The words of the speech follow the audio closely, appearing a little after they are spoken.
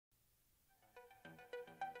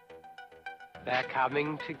They're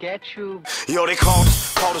coming to get you. Yo, they called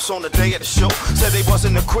us on the day of the show. Said they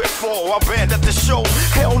wasn't equipped for our band at the show.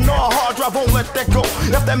 Hell no, hard drive won't let that go.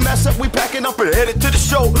 Left that mess up, we packing up and headed to the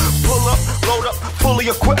show. Pull up, load up, fully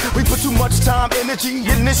equipped. We put too much time, energy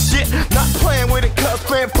in this shit. Not playing with it, cuz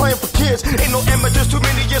playing for kids. Ain't no amateurs, too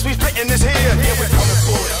many years we spitting this here. Yeah, we coming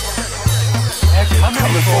for it.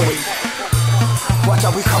 Coming for it. Watch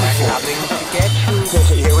out, we coming for it. Coming to get you.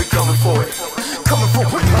 Yeah, we coming for it. Coming for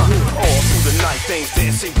it. All through the night, things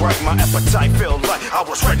didn't seem right. My appetite felt like I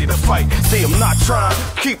was ready to fight. See, I'm not trying,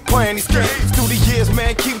 keep playing these games. Through the years,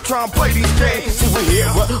 man, keep trying to play these games. See, we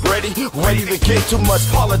here, ready to get too much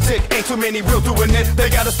politics. Ain't too many real doing it. They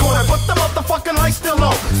got us going, but the motherfucking lights still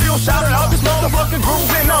on. Still shouting out this motherfucking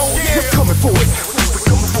grooving on. Yeah, we're coming for it. We're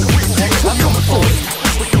coming for it. We're coming for it.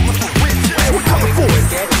 We're coming for it. Yeah, we're coming for it.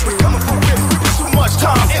 We're coming for it. Too much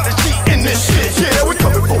time, energy in this shit. Yeah, we're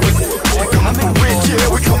coming for it. We're coming for it. Yeah,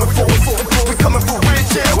 we're coming for it. We're coming for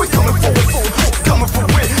it. Yeah, we're coming for it. We're coming for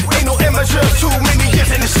it. Ain't no amateurs, too many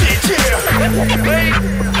years in this shit. Yeah.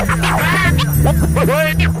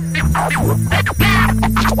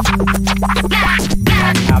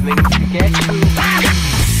 Coming to get you.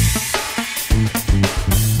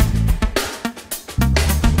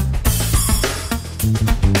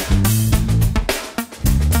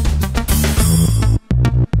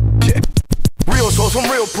 From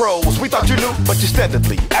real pros, we thought you knew, but you're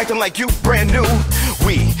steadily acting like you brand new.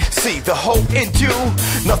 We see the hope in you,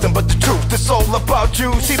 nothing but the truth, it's all about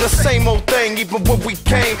you. See the same old thing, even when we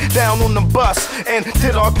came down on the bus and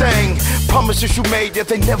did our thing. Promises you made, yet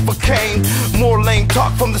they never came. More lame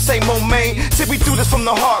talk from the same old main. See, we do this from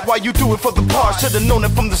the heart, while you do it for the part. Should've known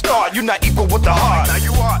it from the start, you're not equal with the heart. Now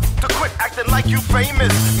you are to quit acting like you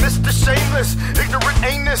famous, Mr. Shameless, ignorant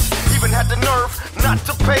anus. Even had the nerve not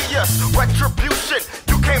to pay us retribution.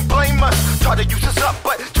 You can't blame us, try to use us up,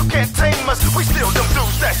 but you can't tame us. We still them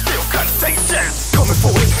dudes that still